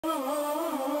Like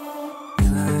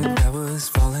I was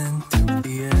falling through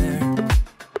the air.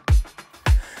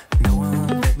 No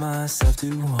one but myself to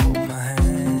hold my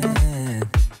hand.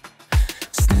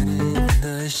 Standing in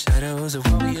the shadows of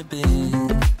where we have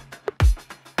been.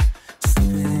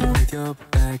 Sleeping with your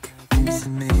back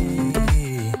facing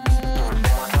me.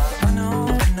 I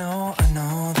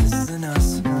know this isn't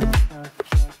us.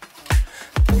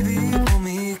 Baby, pull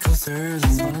me closer,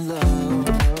 let's fall in love.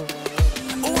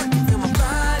 Oh, I can feel my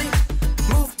body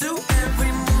move to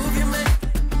every move you make.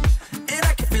 And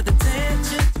I can feel the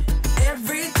tension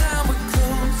every time we're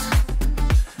close.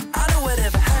 I know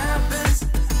whatever happens,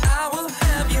 I will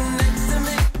have you next to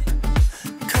me.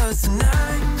 'Cause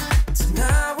tonight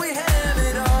we have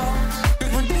it all.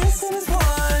 'Cause we're dancing as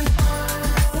one.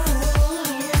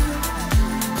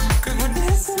 'Cause we're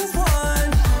dancing as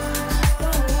one.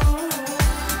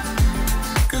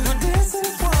 'Cause we're dancing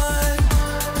as one.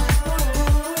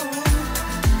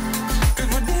 'Cause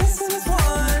we're dancing as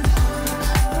one.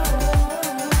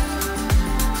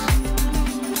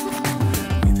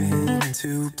 We've been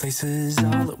into places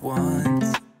all at once.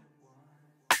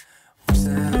 Wish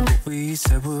that what we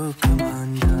said would come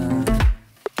undone.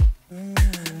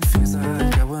 Feels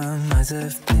like our minds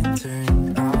have been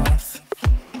turned off.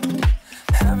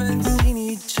 Haven't seen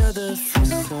each other for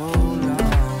so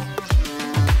long.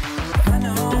 I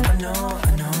know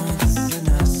this isn't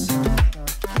us.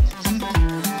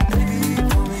 Baby,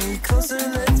 pull me closer,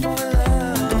 let's fall in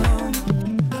love.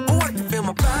 Oh, I can feel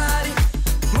my body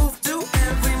move to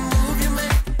every move you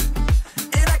make.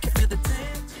 And I can feel the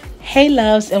tension. Hey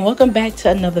loves, and welcome back to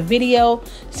another video.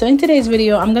 So in today's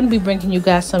video, I'm going to be bringing you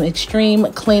guys some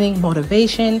extreme cleaning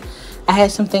motivation. I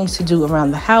had some things to do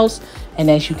around the house, and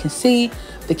as you can see,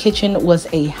 the kitchen was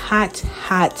a hot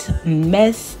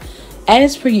mess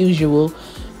as per usual.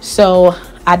 So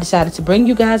I decided to bring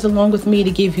you guys along with me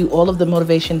to give you all of the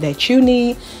motivation that you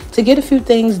need to get a few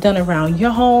things done around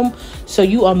your home. So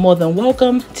you are more than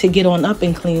welcome to get on up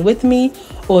and clean with me.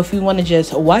 Or if you want to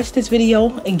just watch this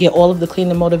video and get all of the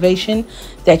cleaning motivation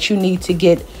that you need to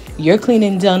get your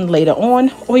cleaning done later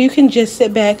on, or you can just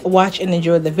sit back, watch, and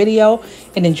enjoy the video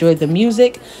and enjoy the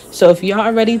music. So if y'all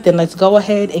are ready, then let's go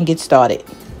ahead and get started.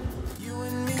 You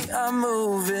and me are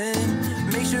moving.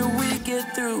 Make sure we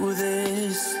get through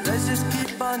this. Let's just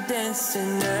keep on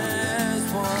dancing as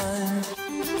one.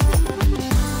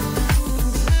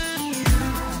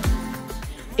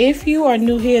 If you are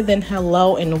new here, then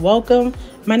hello and welcome.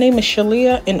 My name is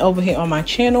Shalia, and over here on my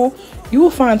channel, you will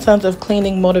find tons of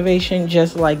cleaning motivation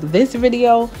just like this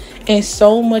video and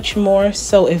so much more.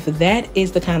 So if that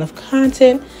is the kind of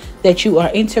content that you are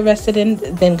interested in,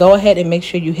 then go ahead and make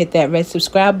sure you hit that red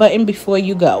subscribe button before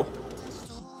you go.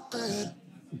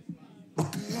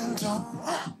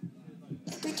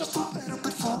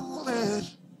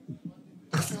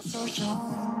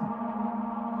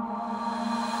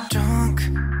 Drunk,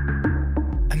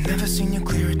 I've never seen you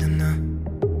clearer than now.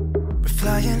 We're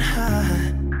flying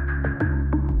high,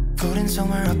 floating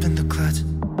somewhere up in the clouds.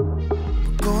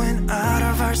 We're going out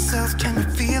of ourselves, can you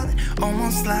feel it?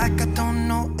 Almost like I don't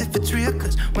know if it's real.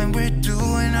 'Cause when we're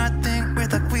doing our thing, we're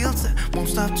like wheels that won't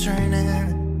stop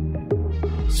turning.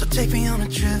 So take me on a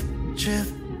trip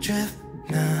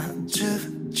now.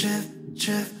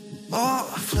 Trip. Oh,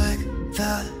 flick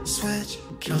that switch,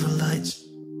 kill the lights.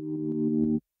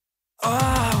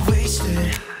 Oh,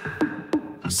 wasted.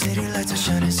 City lights are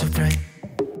shining so bright.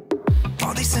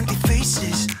 All these empty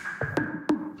faces,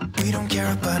 we don't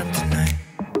care about them tonight.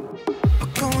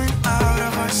 We're going out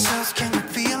of ourselves, can you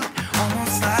feel it?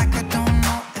 Almost like I don't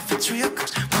know if it's real.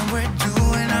 'Cause when we're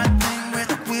doing our thing, we're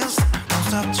the wheels that won't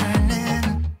stop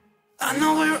turning. I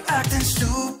know we're acting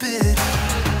stupid,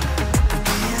 we're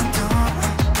being dumb,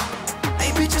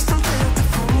 maybe just a little bit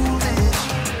foolish,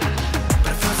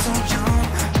 but I feel so young.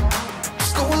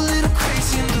 Just go a little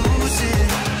crazy and lose it.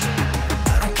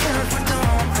 I don't care if we're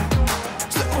dumb,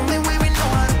 it's the only way we know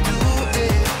how to do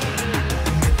it.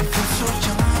 Make me feel so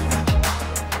young.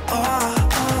 Oh,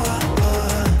 oh, oh,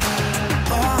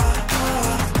 oh,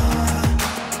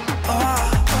 oh, oh,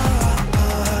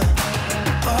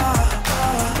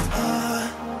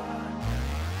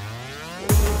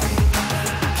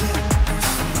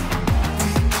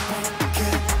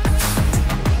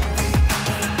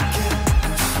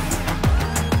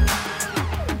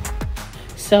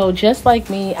 So just like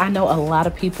me, I know a lot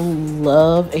of people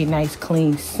love a nice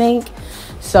clean sink.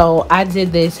 So I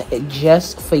did this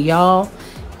just for y'all.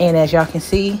 And as y'all can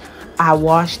see, I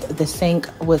washed the sink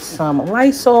with some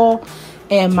Lysol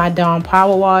and my Dawn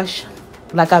Power Wash.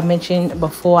 Like I mentioned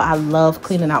before, I love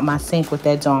cleaning out my sink with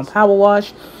that Dawn Power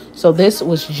Wash. So this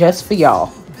was just for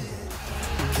y'all.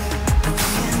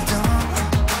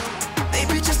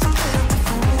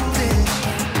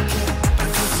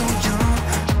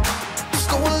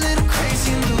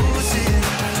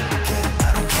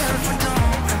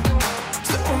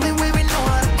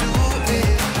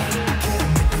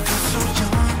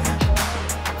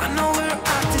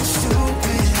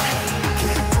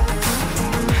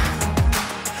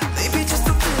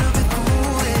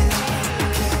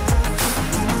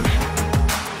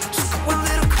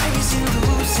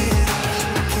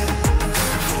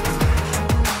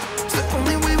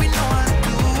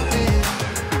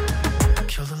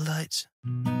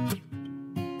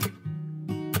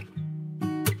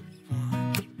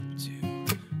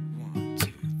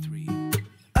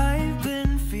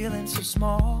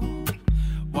 more.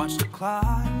 Watch the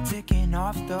clock ticking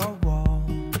off the wall.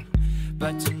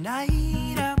 But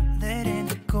tonight I'm letting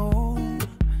it go.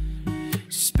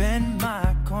 Spend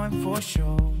my coin for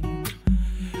sure.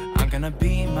 I'm gonna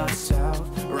be myself,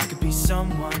 or I could be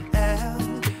someone else.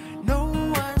 No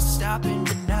one's stopping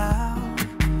me now.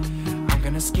 I'm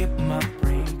gonna skip my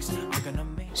breaks. I'm gonna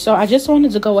make... So I just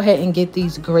wanted to go ahead and get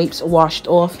these grapes washed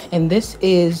off, and this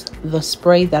is the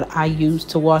spray that I use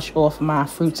to wash off my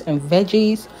fruits and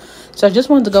veggies. So I just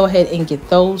wanted to go ahead and get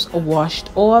those washed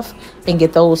off and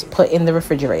get those put in the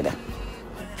refrigerator.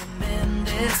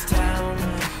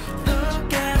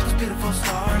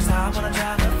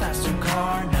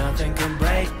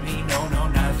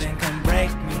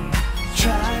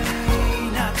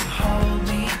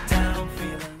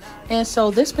 And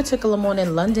so this particular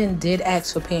morning, London did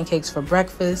ask for pancakes for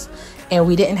breakfast, and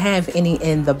we didn't have any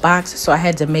in the box, so I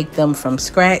had to make them from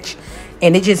scratch,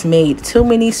 and it just made too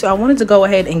many. So I wanted to go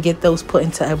ahead and get those put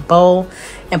into a bowl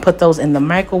and put those in the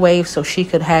microwave so she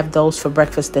could have those for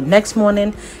breakfast the next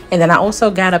morning. And then I also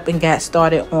got up and got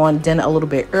started on dinner a little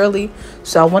bit early,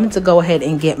 so I wanted to go ahead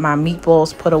and get my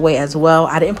meatballs put away as well.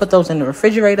 I didn't put those in the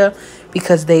refrigerator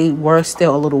because they were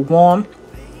still a little warm.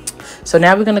 So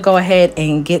now we're going to go ahead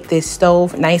and get this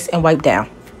stove nice and wiped down.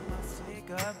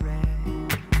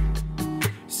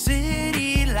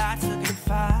 City lights looking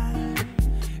fine,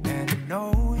 and I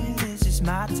know this is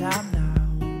my time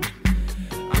now.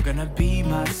 I'm gonna be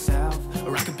myself,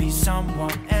 or I could be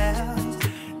someone else.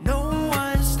 No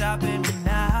one's stopping me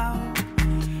now.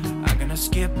 I'm gonna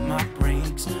skip my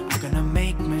breaks. I'm gonna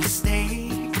make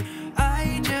mistakes.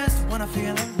 I just wanna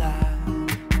feel alive.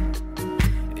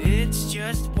 It's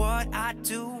just what I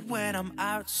do when I'm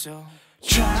out, so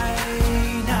try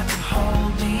not to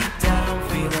hold me down.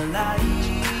 Feel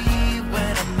alive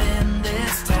when I'm in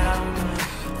this town.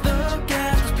 Look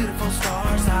at those beautiful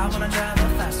stars. I wanna drive a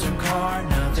faster car.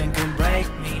 Nothing can break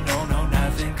me, no, no,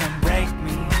 nothing can break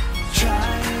me.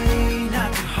 Try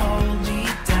not to hold me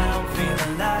down. Feel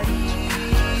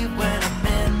alive when I'm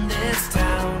in this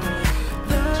town.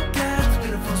 Look at those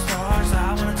beautiful stars.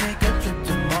 I wanna take a trip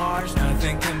to Mars.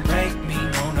 Nothing can break me,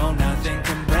 no, no, nothing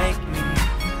can break me.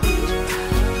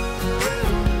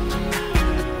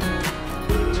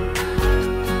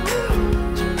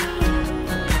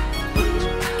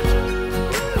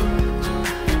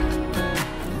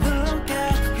 Look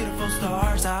at the beautiful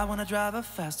stars. I wanna drive a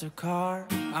faster car.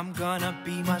 I'm gonna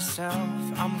be myself.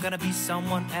 I'm gonna be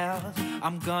someone else.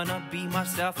 I'm gonna be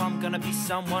myself. I'm gonna be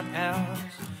someone else.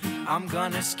 I'm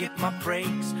gonna skip my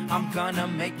breaks. I'm gonna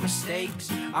make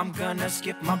mistakes. I'm gonna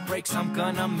skip my breaks. I'm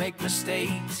gonna make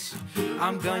mistakes.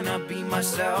 I'm gonna be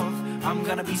myself. I'm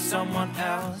gonna be someone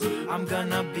else. I'm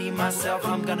gonna be myself.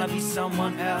 I'm gonna be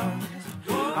someone else.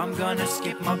 I'm gonna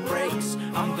skip my breaks.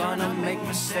 I'm gonna make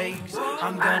mistakes.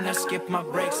 I'm gonna skip my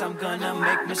breaks. I'm gonna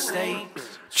make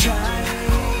mistakes. Try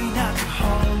not to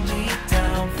hold me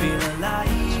down. Feel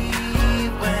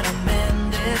alive when I'm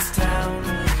in this town.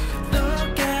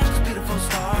 Look at those beautiful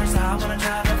stars. I wanna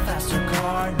drive a faster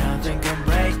car. Nothing can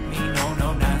break me, no,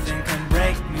 no, nothing can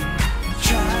break me.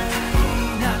 Try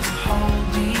not to hold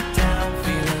me down.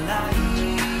 Feel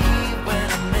alive when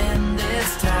I'm in this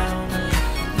town.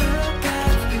 Look at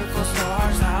those beautiful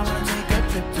stars. I wanna take a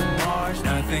trip to Mars.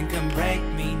 Nothing can break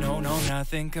me, no, no,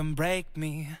 nothing can break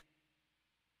me.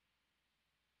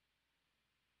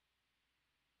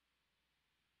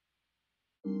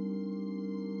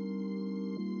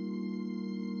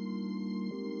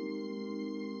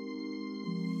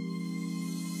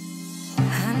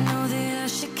 I know that I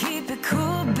should keep it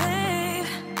cool, babe.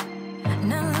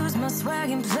 Not lose my swag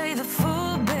and play the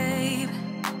fool, babe.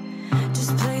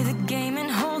 Just play the game and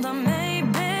hold on,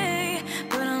 maybe.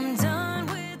 But I'm done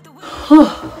with the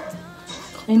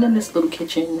Cleaning this little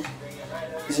kitchen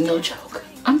is no joke.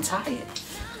 I'm tired.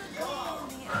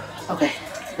 Okay,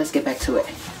 let's get back to it.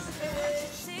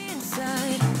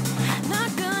 inside.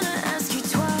 Not gonna ask you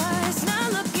twice.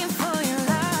 Not looking for your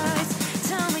lies.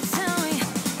 Tell me,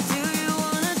 do you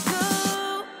wanna go?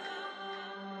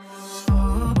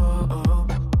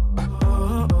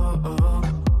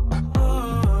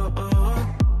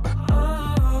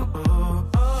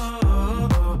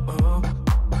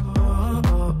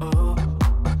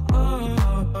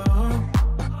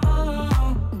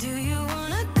 Do you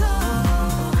wanna go?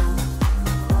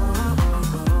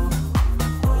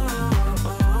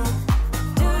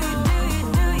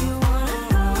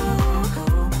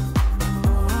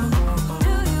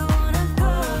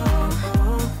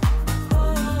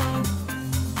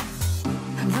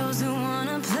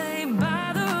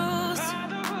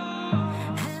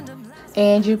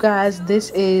 And you guys,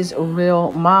 this is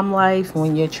real mom life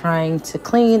when you're trying to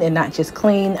clean, and not just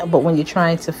clean, but when you're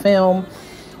trying to film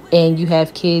and you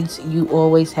have kids, you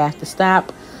always have to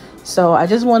stop. So I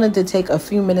just wanted to take a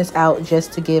few minutes out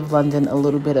just to give London a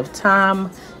little bit of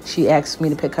time. She asked me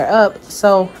to pick her up,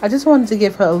 so I just wanted to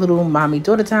give her a little mommy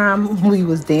daughter time. We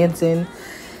was dancing,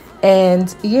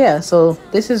 and yeah, so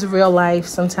this is real life.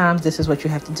 Sometimes this is what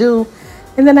you have to do.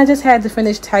 And then I just had to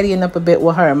finish tidying up a bit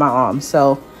with her in my arms.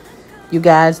 So you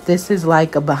guys, this is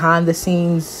like a behind the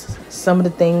scenes. Some of the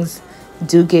things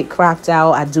do get cropped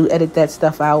out. I do edit that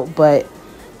stuff out, but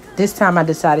this time I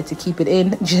decided to keep it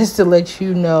in just to let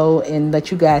you know and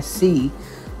let you guys see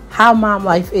how mom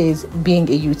life is being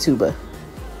a YouTuber.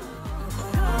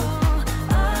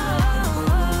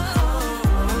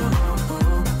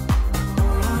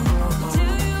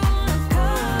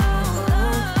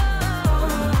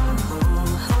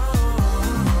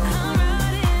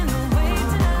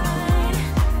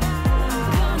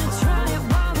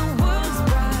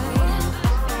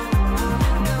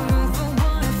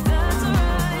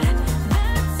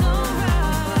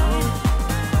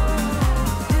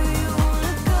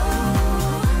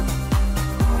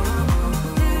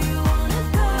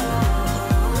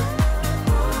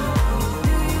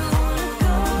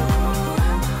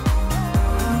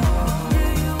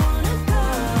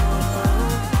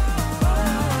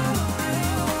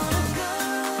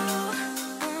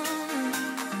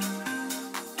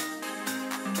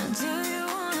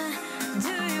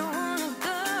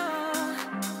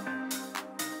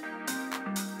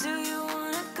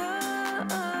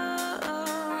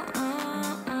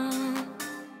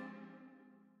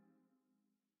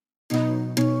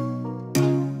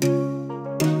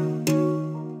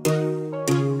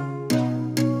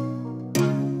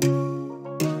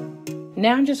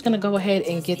 Now I'm just going to go ahead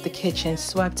and get the kitchen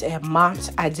swept and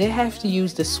mopped. I did have to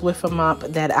use the Swiffer mop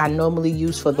that I normally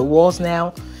use for the walls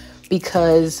now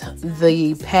because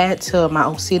the pad to my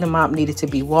Oceana mop needed to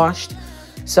be washed.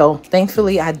 So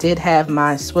thankfully I did have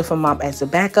my Swiffer mop as a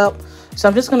backup. So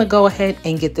I'm just going to go ahead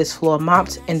and get this floor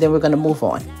mopped, and then we're going to move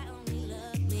on.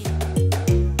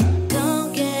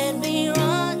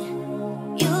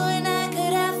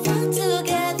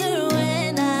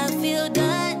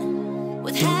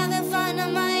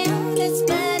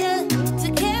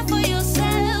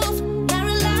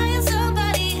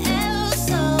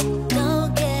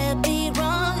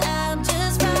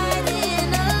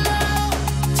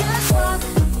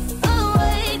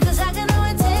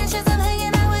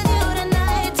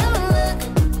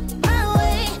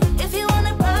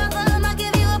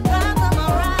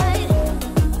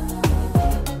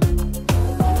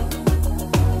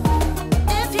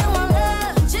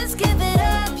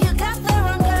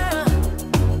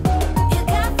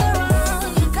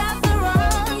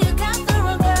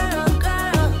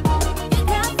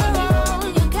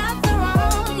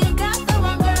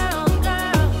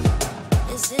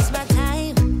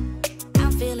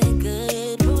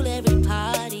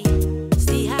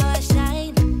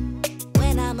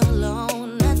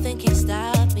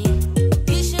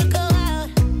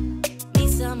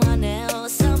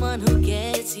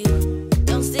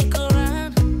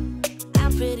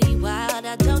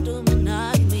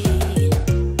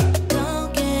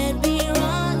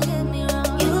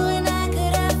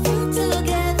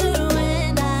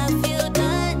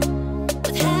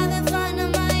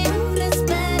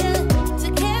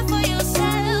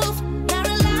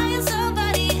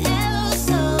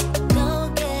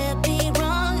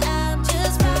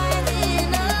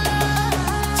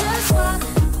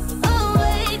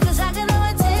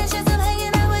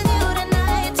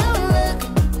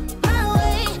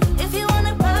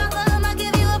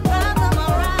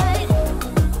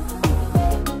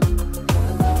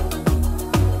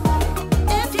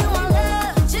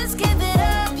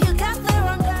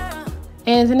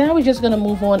 And now we're just going to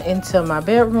move on into my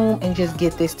bedroom and just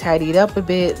get this tidied up a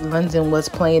bit. London was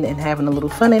playing and having a little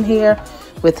fun in here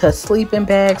with her sleeping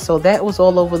bag, so that was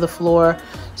all over the floor.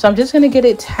 So I'm just going to get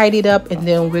it tidied up, and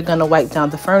then we're going to wipe down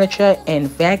the furniture and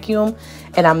vacuum.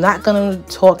 And I'm not going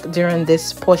to talk during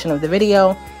this portion of the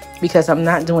video because I'm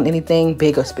not doing anything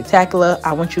big or spectacular.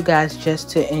 I want you guys just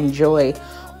to enjoy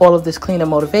all of this cleaner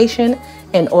motivation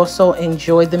and also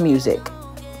enjoy the music.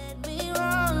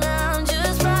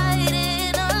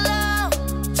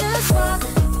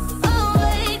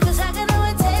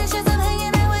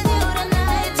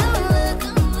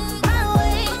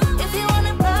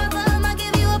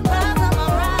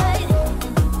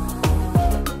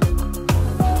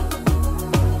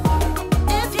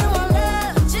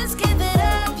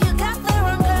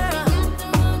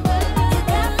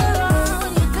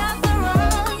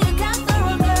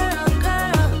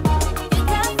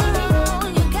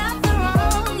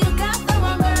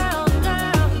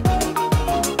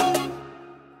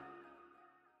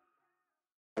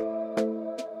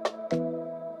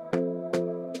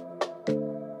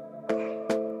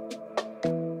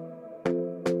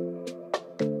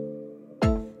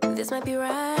 this might be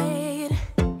right.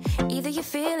 Either you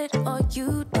feel it or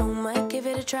you don't. Might give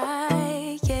it a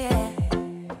try, yeah.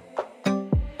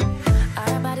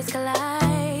 Our bodies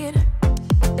collide.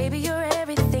 Baby, you're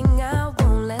everything I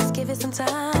want. Let's give it some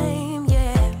time,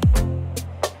 yeah.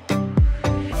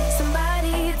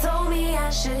 Somebody told me I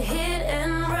should hit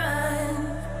and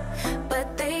run,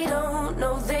 but they don't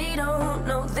know, they don't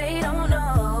know, they don't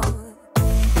know.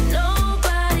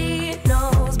 Nobody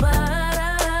knows but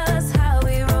us how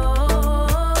we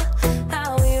roll,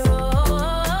 how we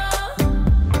roll.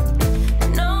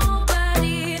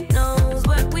 Nobody knows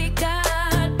what we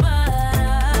got but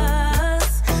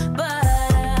us, but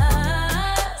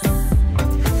us.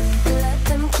 Let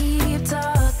them keep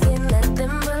talking, let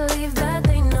them believe that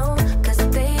they know, 'cause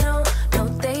they don't, no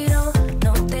they don't,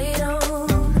 no they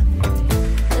don't.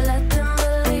 Let them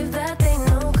believe that they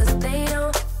know, 'cause they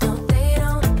don't, no they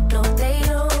don't, no they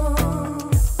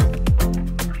don't.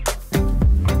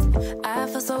 I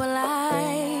feel so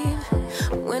alive.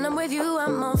 When I'm with you,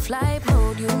 I'm on flight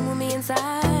mode. You move me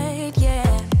inside,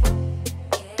 yeah.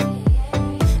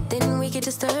 Then we get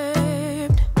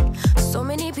disturbed. So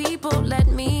many people let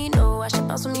me know I should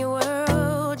bounce from your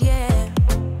world, yeah.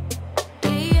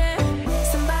 Yeah, yeah.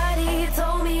 Somebody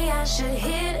told me I should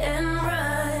hit and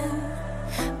run,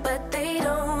 but they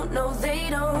don't know, they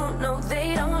don't know,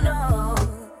 they don't know.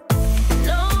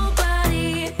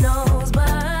 Nobody knows but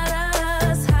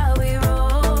us how we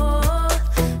roll,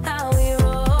 how we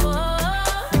roll.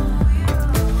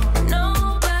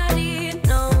 Nobody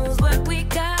knows what we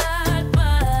got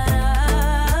but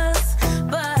us,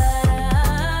 but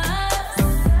us.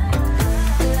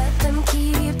 Let them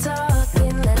keep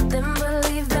talking, let them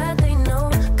believe that they know,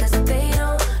 'cause they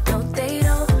don't, no they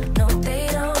don't, no they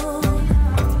don't.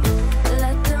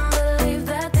 Let them believe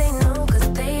that they know, 'cause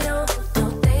they don't, no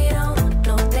they don't,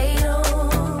 no they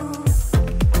don't.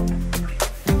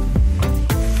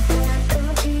 Let them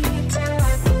keep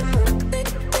talking, they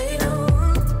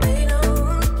don't, they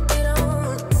don't, they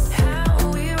don't. How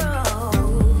we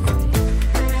roll.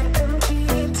 Let them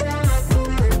keep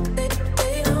talking, they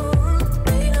don't,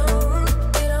 they don't,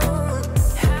 they don't.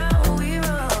 How we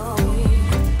roll.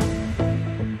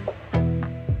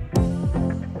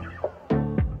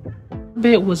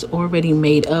 Bed was already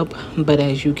made up, but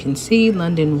as you can see,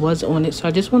 London was on it, so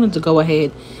I just wanted to go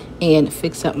ahead and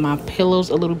fix up my pillows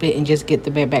a little bit and just get the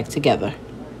bed back together.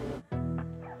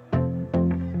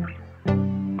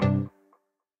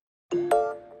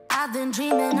 I've been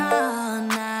dreaming all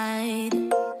night,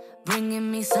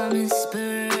 bringing me some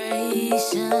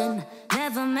inspiration.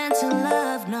 Never meant to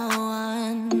love no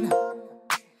one,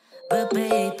 but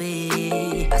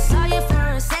baby, I saw you for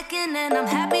a second and I'm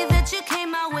happy that you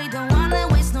came my way. Don't wanna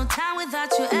waste no time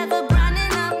without you ever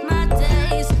brightening up my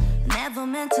days. Never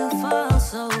meant to fall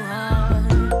so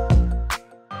hard.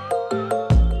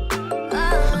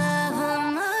 Oh, love of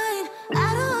mine, I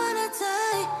don't wanna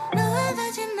die, knowing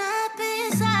that you're not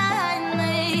beside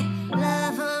me.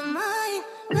 Love of mine,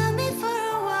 love me for a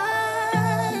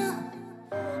while.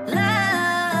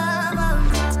 Love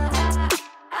of mine.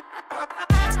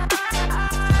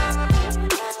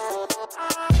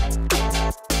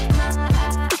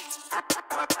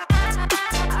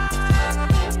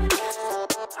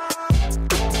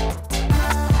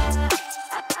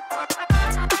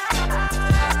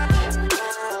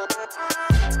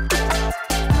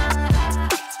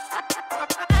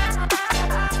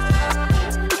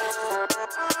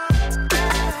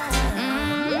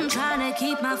 Trying to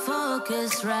keep my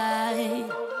focus right.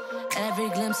 Every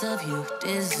glimpse of you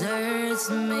deserts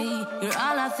me. You're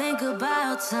all I think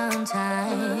about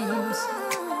sometimes.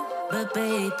 But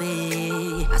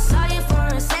baby, I saw you for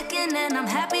a second and I'm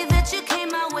happy that you came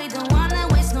my way. Don't wanna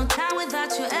waste no time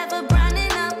without you ever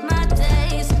brightening up my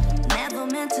days. Never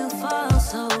meant to fall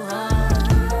so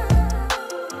hard.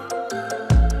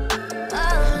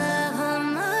 Oh, love of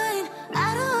mine, I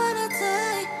don't wanna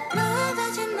die, knowing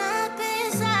that you're not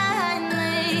beside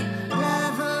me.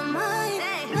 Love of mine,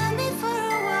 love me for a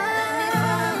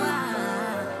while.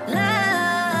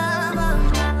 Love of mine.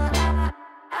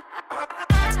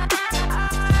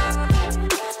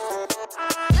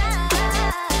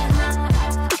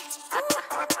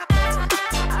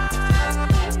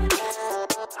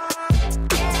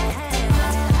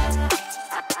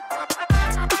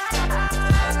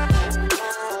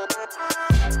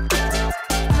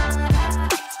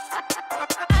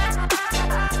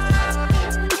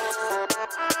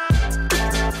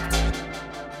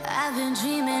 I've been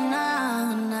dreaming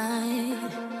all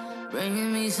night,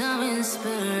 bringing me some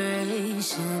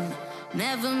inspiration.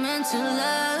 Never meant to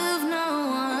love no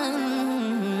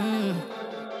one.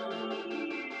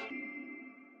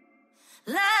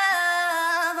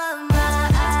 Love of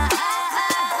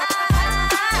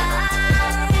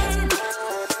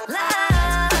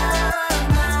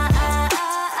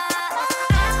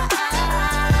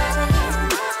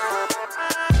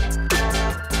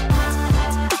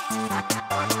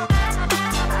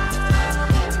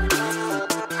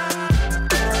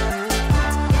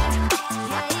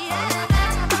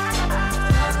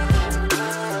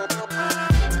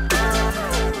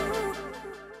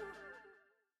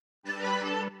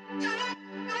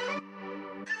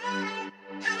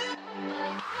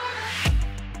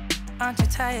aren't you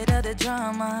tired of the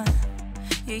drama?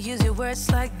 You use your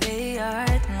words like they are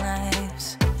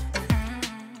knives.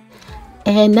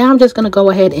 And now I'm just going to go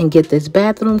ahead and get this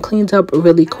bathroom cleaned up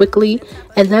really quickly.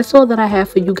 And that's all that I have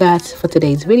for you guys for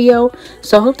today's video.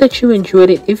 So I hope that you enjoyed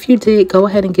it. If you did, go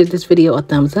ahead and give this video a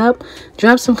thumbs up.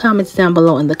 Drop some comments down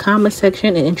below in the comment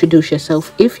section and introduce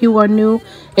yourself if you are new.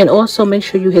 And also make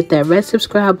sure you hit that red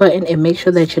subscribe button and make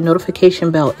sure that your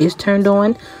notification bell is turned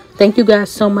on. Thank you guys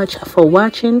so much for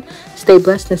watching. Stay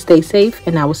blessed and stay safe.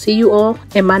 And I will see you all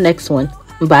in my next one.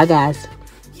 Bye, guys.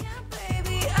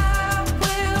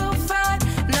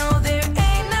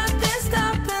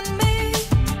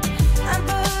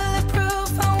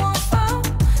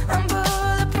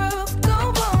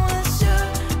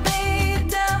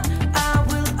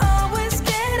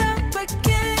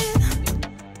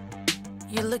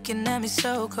 Looking at me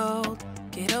so cold.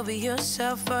 Get over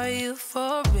yourself, are you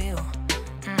for real?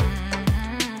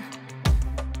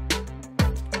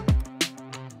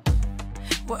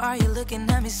 Why are you looking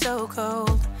at me so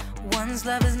cold? One's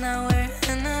love is now we're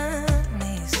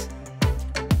enemies.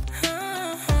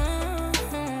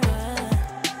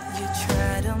 You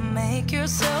try to make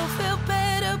yourself feel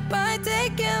better by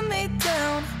taking me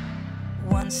down.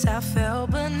 Once I fell,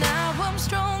 but now I'm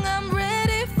strong, I'm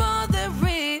ready for the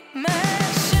rematch.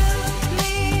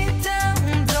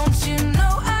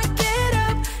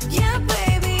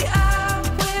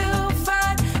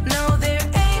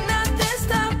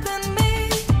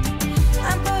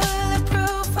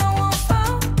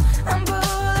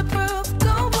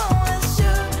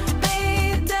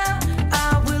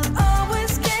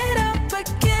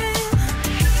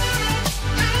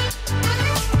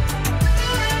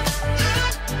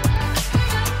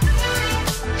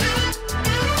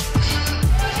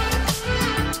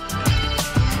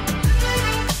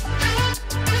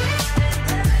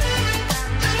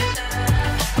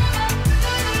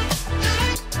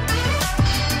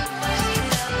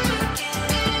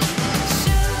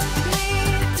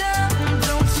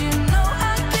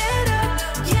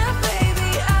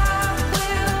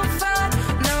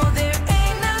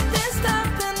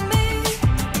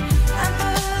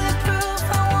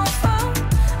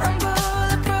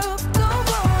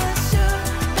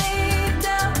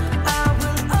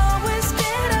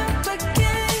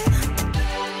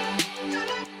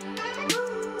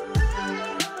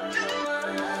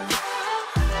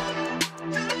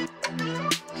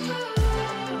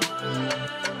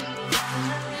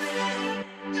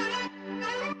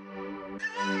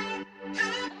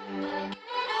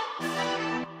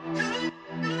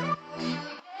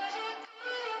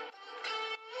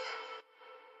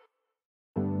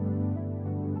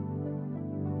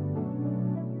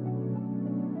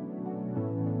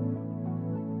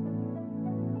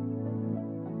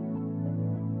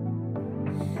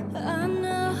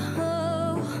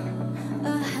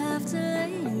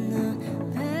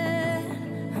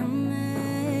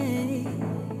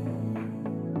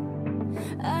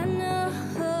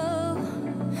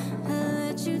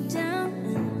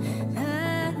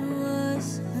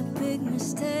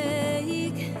 Mistake.